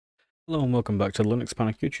Hello and welcome back to the Linux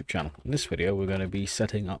Panic YouTube channel. In this video we're going to be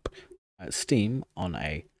setting up Steam on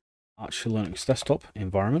a Arch Linux desktop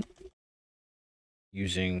environment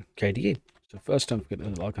using KDE. So first, don't forget to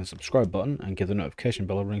hit the like and subscribe button and give the notification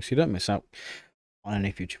bell a ring so you don't miss out on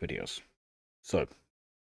any future videos. So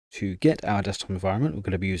to get our desktop environment we're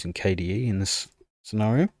going to be using KDE in this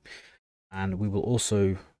scenario, and we will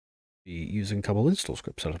also be using a couple of install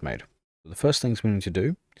scripts that I've made. So the first things we need to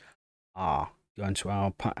do are go into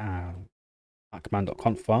our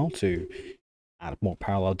command.conf file to add more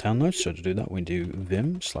parallel downloads. So to do that, we do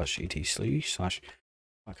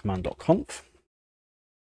vim/etc/command.conf.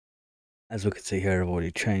 As we can see here, I've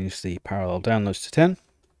already changed the parallel downloads to 10.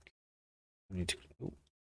 We need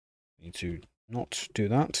to not do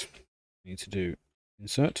that. We need to do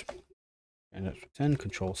insert and that's 10,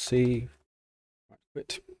 Control C, right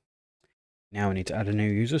quit. Now we need to add a new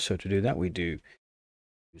user. So to do that, we do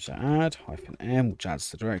user add -m, which adds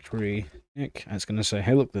the directory Nick, and it's going to say,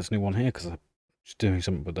 hey look, there's a new one here because I'm just doing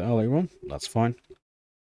something with it earlier on. That's fine.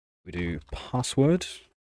 We do password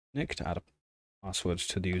Nick to add a password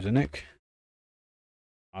to the user Nick.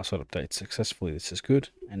 Password update successfully. This is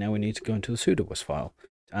good. And now we need to go into the sudoers file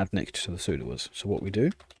to add Nick to the sudoers. So what we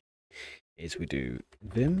do is we do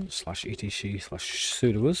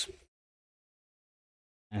vim/etc/sudoers.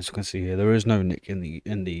 As you can see here, there is no Nick in the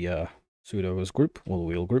sudoers group or the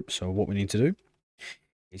wheel group. So what we need to do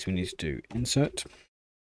is we need to do insert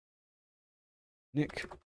Nick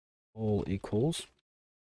all equals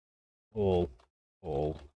all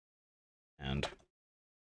and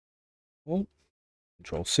all.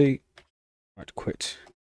 Control C, right quit,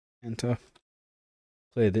 enter,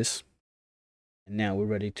 clear this, and now we're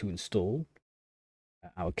ready to install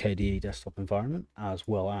our KDE desktop environment as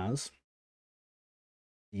well as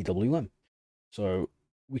DWM. So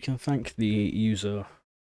we can thank the user,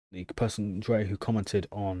 the person Dre, who commented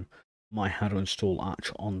on my how to install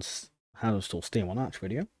Steam on Arch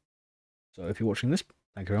video. So if you're watching this,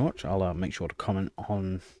 thank you very much. I'll make sure to comment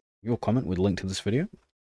on your comment with a link to this video.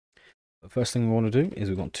 The first thing we want to do is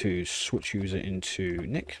we want to switch user into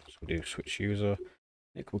Nick. So we do switch user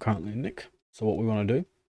Nick. We're currently in Nick. So what we want to do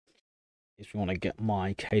is we want to get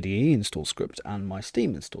my KDE install script and my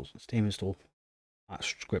Steam install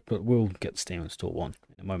script, but we'll get Steam install one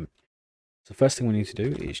in a moment. So the first thing we need to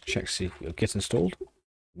do is check to see if we'll get installed,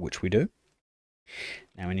 which we do.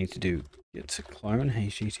 Now we need to do git clone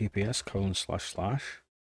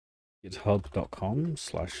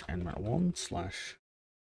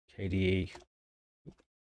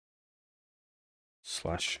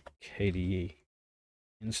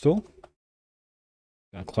install.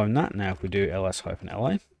 I'm going to clone that. Now if we do ls-la,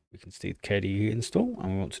 we can see KDE install,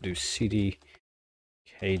 and we want to do cd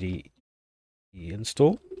KDE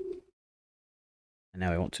install. And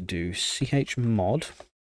now we want to do chmod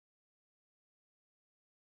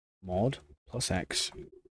 +x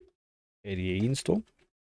KDE install.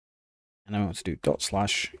 And now we want to do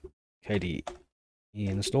 /KDE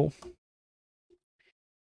install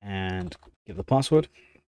and give the password.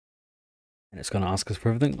 And it's going to ask us for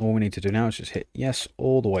everything. All we need to do now is just hit yes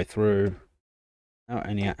all the way through without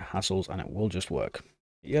any hassles, and it will just work.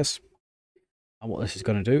 Yes. And what this is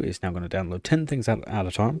going to do is now going to download 10 things at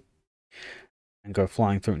a time and go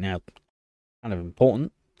flying through. Now, kind of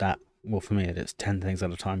important that, well, for me, it's 10 things at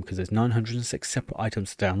a time because there's 906 separate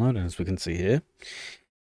items to download. And as we can see here,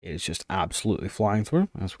 it's just absolutely flying through.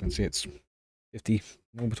 As we can see, it's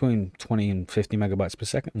between 20 and 50 megabytes per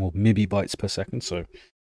second, or megabytes per second. So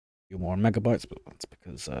you're more on megabytes, but that's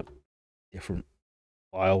because different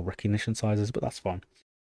file recognition sizes, but that's fine.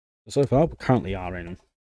 So far, we currently are in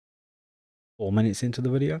 4 minutes into the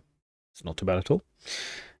video. It's not too bad at all.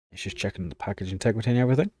 It's just checking the package integrity and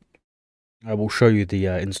everything. I will show you the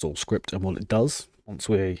install script and what it does once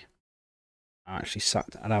we are actually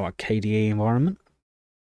sat at our KDE environment.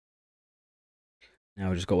 Now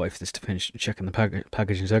we just got to wait for this to finish checking the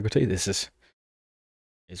package integrity. This is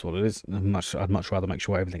what it is. I'd much rather make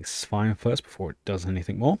sure everything's fine first before it does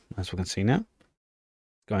anything more. As we can see now,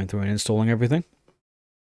 going through and installing everything.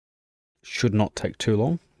 Should not take too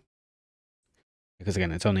long, because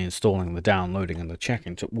again, it's only installing. The downloading and the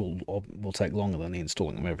checking will take longer than the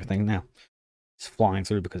installing of everything. Now it's flying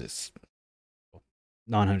through because it's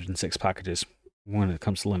 906 packages. When it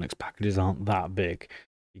comes to Linux, packages aren't that big.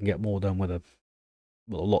 You can get more done with a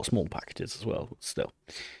lot smaller packages as well, but still.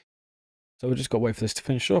 So we just got to wait for this to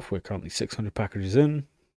finish off. We're currently 600 packages in.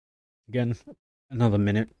 Again, another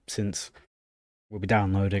minute since we'll be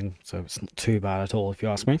downloading, so it's not too bad at all if you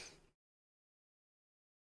ask me.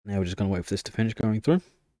 Now we're just going to wait for this to finish going through.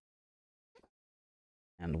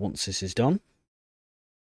 And once this is done,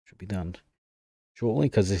 should be done shortly,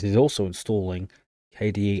 because this is also installing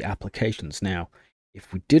KDE applications. Now,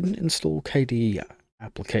 if we didn't install KDE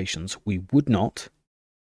applications, we would not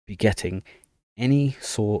be getting any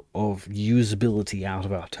sort of usability out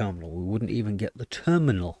of our terminal. We wouldn't even get the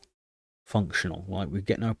terminal functional. Like, we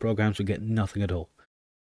get no programs, we get nothing at all.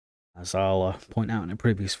 As I'll point out in a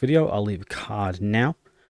previous video, I'll leave a card now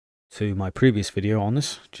to my previous video on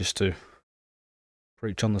this, just to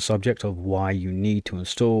preach on the subject of why you need to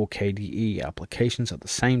install KDE applications at the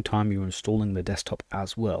same time you're installing the desktop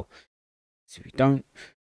as well. So if you don't,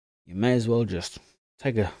 you may as well just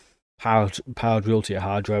take a power drill to your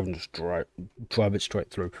hard drive and just drive it straight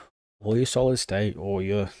through. Or your solid state or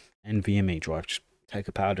your NVMe drive, just take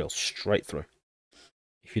a power drill straight through.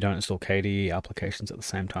 If you don't install KDE applications at the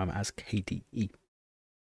same time as KDE.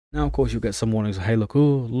 Now, of course, you'll get some warnings. Hey, look,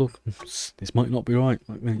 this might not be right.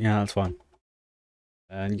 Yeah, that's fine.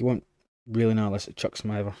 And you won't really know unless it chucks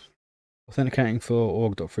them over. Authenticating for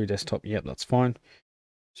org.free desktop. Yep, that's fine.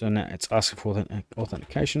 So now it's asking for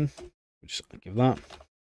authentication. We'll just give that.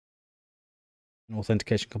 And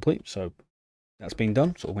authentication complete. So that's been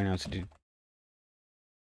done. So all we now have to do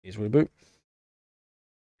is reboot.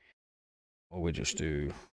 Or we just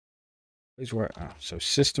do, so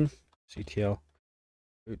system, CTL,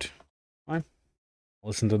 boot. Fine.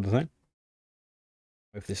 Listen to the thing.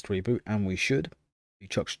 With this to reboot, and we should be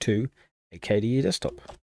chucked to a KDE desktop.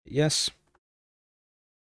 Yes.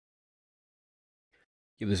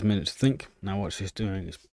 Give this a minute to think. Now what it's doing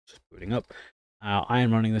is just booting up. I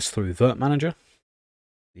am running this through Virt Manager,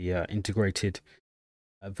 the integrated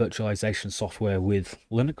virtualization software with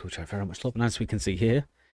Linux, which I very much love. And as we can see here,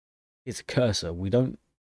 it's a cursor. We don't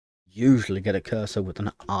usually get a cursor with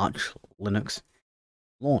an Arch Linux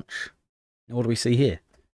launch. Now what do we see here?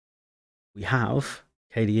 We have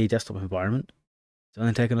KDE desktop environment. It's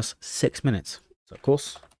only taken us 6 minutes. So of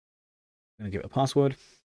course, I'm going to give it a password.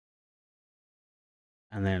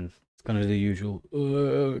 And then it's going to do the usual,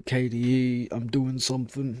 KDE, I'm doing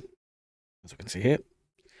something. As we can see here,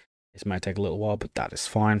 this may take a little while, but that is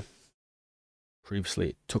fine. Previously,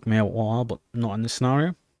 it took me a while, but not in this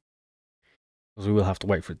scenario. Because we will have to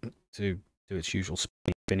wait for it to do its usual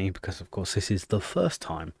spinny, because of course this is the first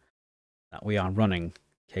time that we are running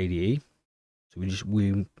KDE. So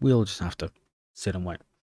we'll just have to sit and wait. So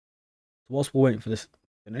whilst we're waiting for this to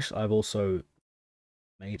finish, I've also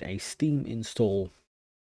made a Steam install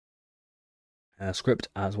script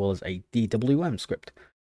as well as a DWM script.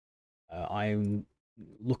 I'm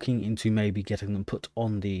looking into maybe getting them put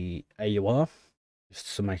on the AUR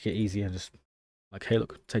just to make it easier. Just like, hey,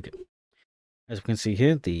 look, take it. As we can see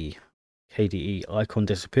here, the KDE icon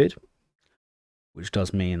disappeared, which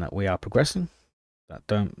does mean that we are progressing. But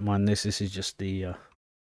don't mind this. This is just the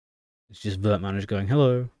it's just Virt Manager going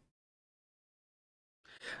hello.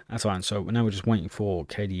 That's fine. So now we're just waiting for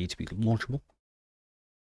KDE to be launchable.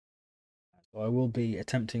 So I will be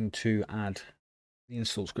attempting to add the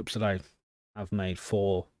install scripts that I have made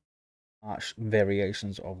for Arch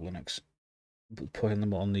variations of Linux, putting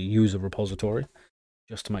them on the user repository,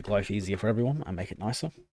 just to make life easier for everyone and make it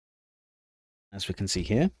nicer. As we can see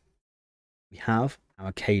here, we have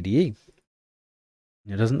our KDE.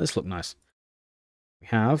 Now, doesn't this look nice? We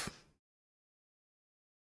have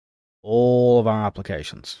all of our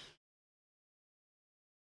applications.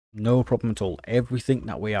 No problem at all. Everything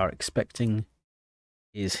that we are expecting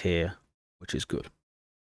is here, which is good.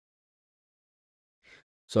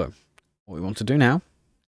 So, what we want to do now,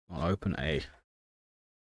 I'll open a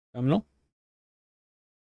terminal.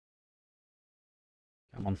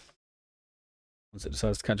 Come on. Once it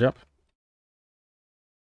decides to catch up,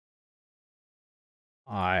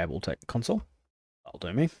 I will take the console. That'll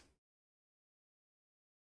do me.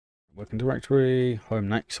 Working directory, home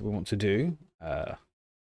next. We want to do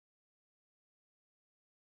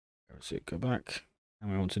go back,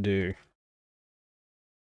 and we want to do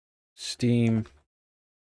Steam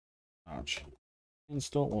Arch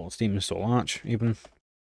install, or Steam install Arch even.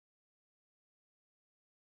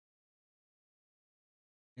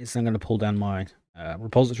 It's then going to pull down my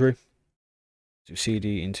repository, do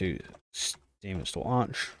cd into Steam install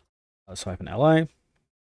Arch, -LA.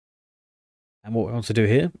 And what we want to do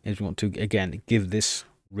here is we want to again give this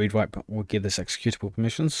read write, or give this executable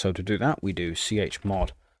permissions. So to do that, we do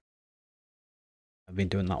chmod. I've been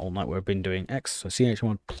doing that all night where I've been doing X. So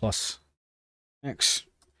chmod plus X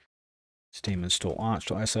steam install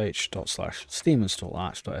arch.sh /steam install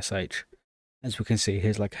arch.sh. As we can see,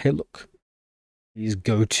 here's like, hey, look, please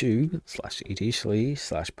go to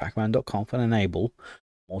 /etc/pacman.conf and enable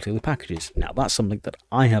multi packages. Now that's something that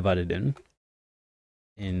I have added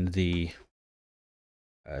in the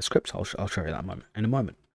script. I'll show you that in a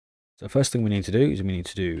moment. So first thing we need to do is we need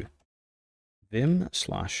to do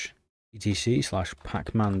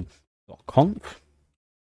vim/etc/pacman.conf.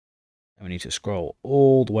 And we need to scroll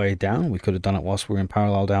all the way down. We could have done it whilst we were in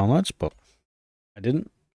parallel downloads, but I didn't.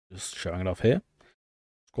 Just showing it off here.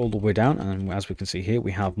 Scroll all the way down, and as we can see here,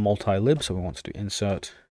 we have multi-lib, so we want to do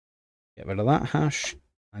insert, get rid of that hash,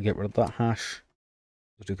 and get rid of that hash.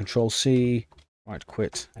 We'll do Control-C, right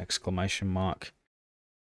quit, exclamation mark.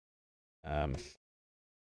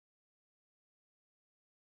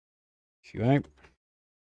 QA,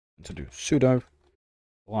 and to do sudo,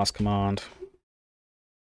 the last command.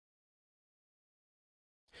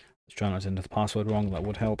 Let's try not to enter the password wrong, that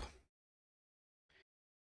would help.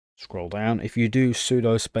 Scroll down. If you do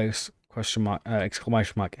sudo space question mark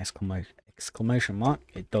exclamation mark,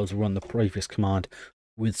 it does run the previous command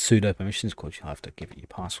with sudo permissions. Of course, you'll have to give it your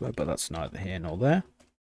password, but that's neither here nor there.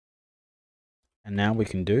 And now we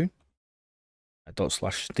can do a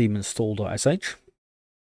 /steaminstall.sh.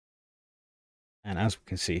 And as we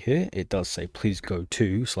can see here, it does say please go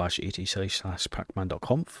to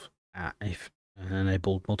 /etc/pacman.conf if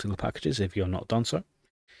enabled multi-lib packages if you're not done so.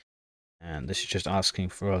 And this is just asking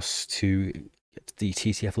for us to get the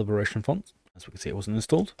TTF liberation font. As we can see, it wasn't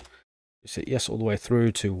installed. Just hit yes all the way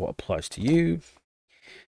through to what applies to you.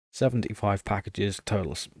 75 packages,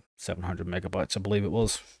 total 700 megabytes, I believe it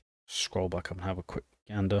was. Scroll back up and have a quick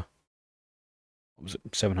gander. What was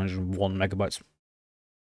it? 701 megabytes.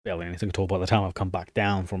 Barely anything at all by the time I've come back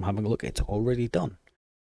down from having a look. It's already done.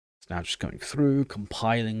 It's now just going through,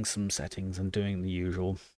 compiling some settings and doing the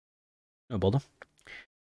usual. No bother.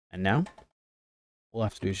 And now, all I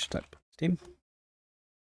have to do is just type Steam.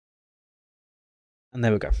 And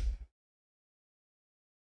there we go.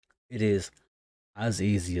 It is as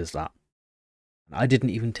easy as that. I didn't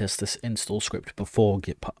even test this install script before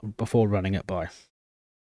running it by.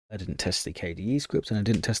 I didn't test the KDE script and I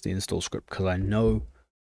didn't test the install script because I know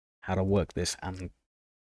how to work this, and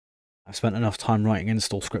I've spent enough time writing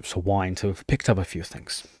install scripts for Wine to have picked up a few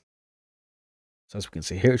things. So as we can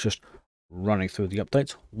see here, it's just running through the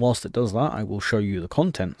updates. Whilst it does that, I will show you the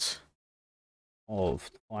contents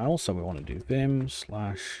of the file. So we want to do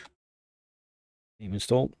vim/steam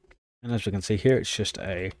install, and as we can see here, it's just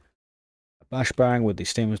a bash bang with the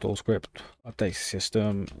steam install script, updates the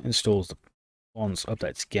system, installs the once,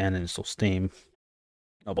 updates again, installs Steam,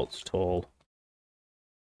 no bots at all.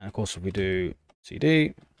 And of course, if we do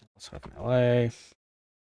cd, let's have an LA,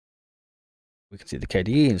 we can see the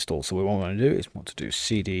KDE install. So what we want to do is we want to do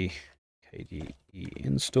cd KDE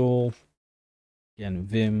install, again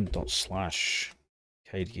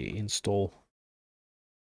vim./KDE install.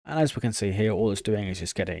 And as we can see here, all it's doing is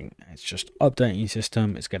just updating your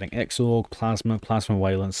system. It's getting Xorg, Plasma,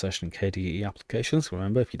 Wayland, Session, KDE applications.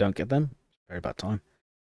 Remember, if you don't get them, very bad time.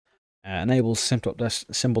 Enables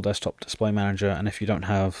simple desktop display manager, and if you don't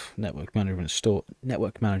have network manager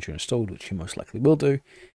installed, which you most likely will do,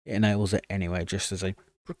 it enables it anyway, just as a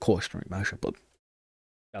precautionary measure. But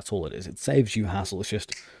that's all it is. It saves you hassle. It's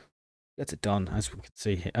just gets it done. As we can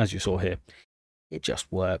see, as you saw here, it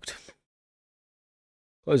just worked.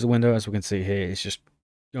 Close the window. As we can see here, it's just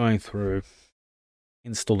going through,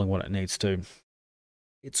 installing what it needs to.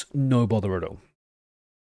 It's no bother at all.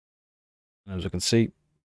 And as you can see,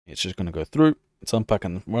 it's just going to go through. It's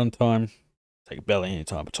unpacking the runtime. Take barely any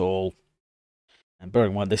time at all. And bearing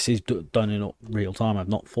in mind, this is done in real time. I've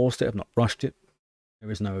not forced it. I've not rushed it. There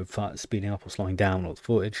is no speeding up or slowing down or the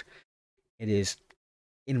footage. It is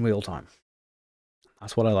in real time.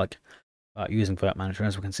 That's what I like about using File Manager.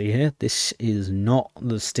 As we can see here, this is not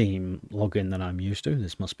the Steam login that I'm used to.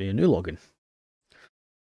 This must be a new login.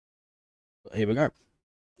 But here we go.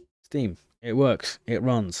 Steam. It works. It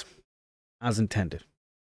runs as intended.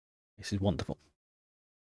 This is wonderful.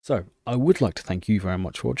 So, I would like to thank you very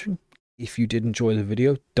much for watching. If you did enjoy the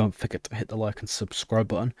video, don't forget to hit the like and subscribe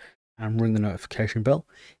button and ring the notification bell.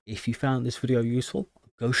 If you found this video useful,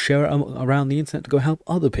 go share it around the internet to go help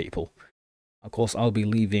other people. Of course, I'll be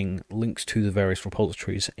leaving links to the various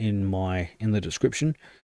repositories in the description,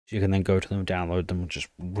 so you can then go to them, download them, and just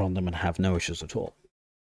run them and have no issues at all.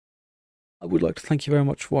 I would like to thank you very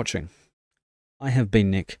much for watching. I have been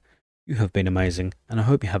Nick. You have been amazing, and I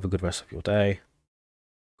hope you have a good rest of your day.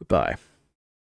 Goodbye.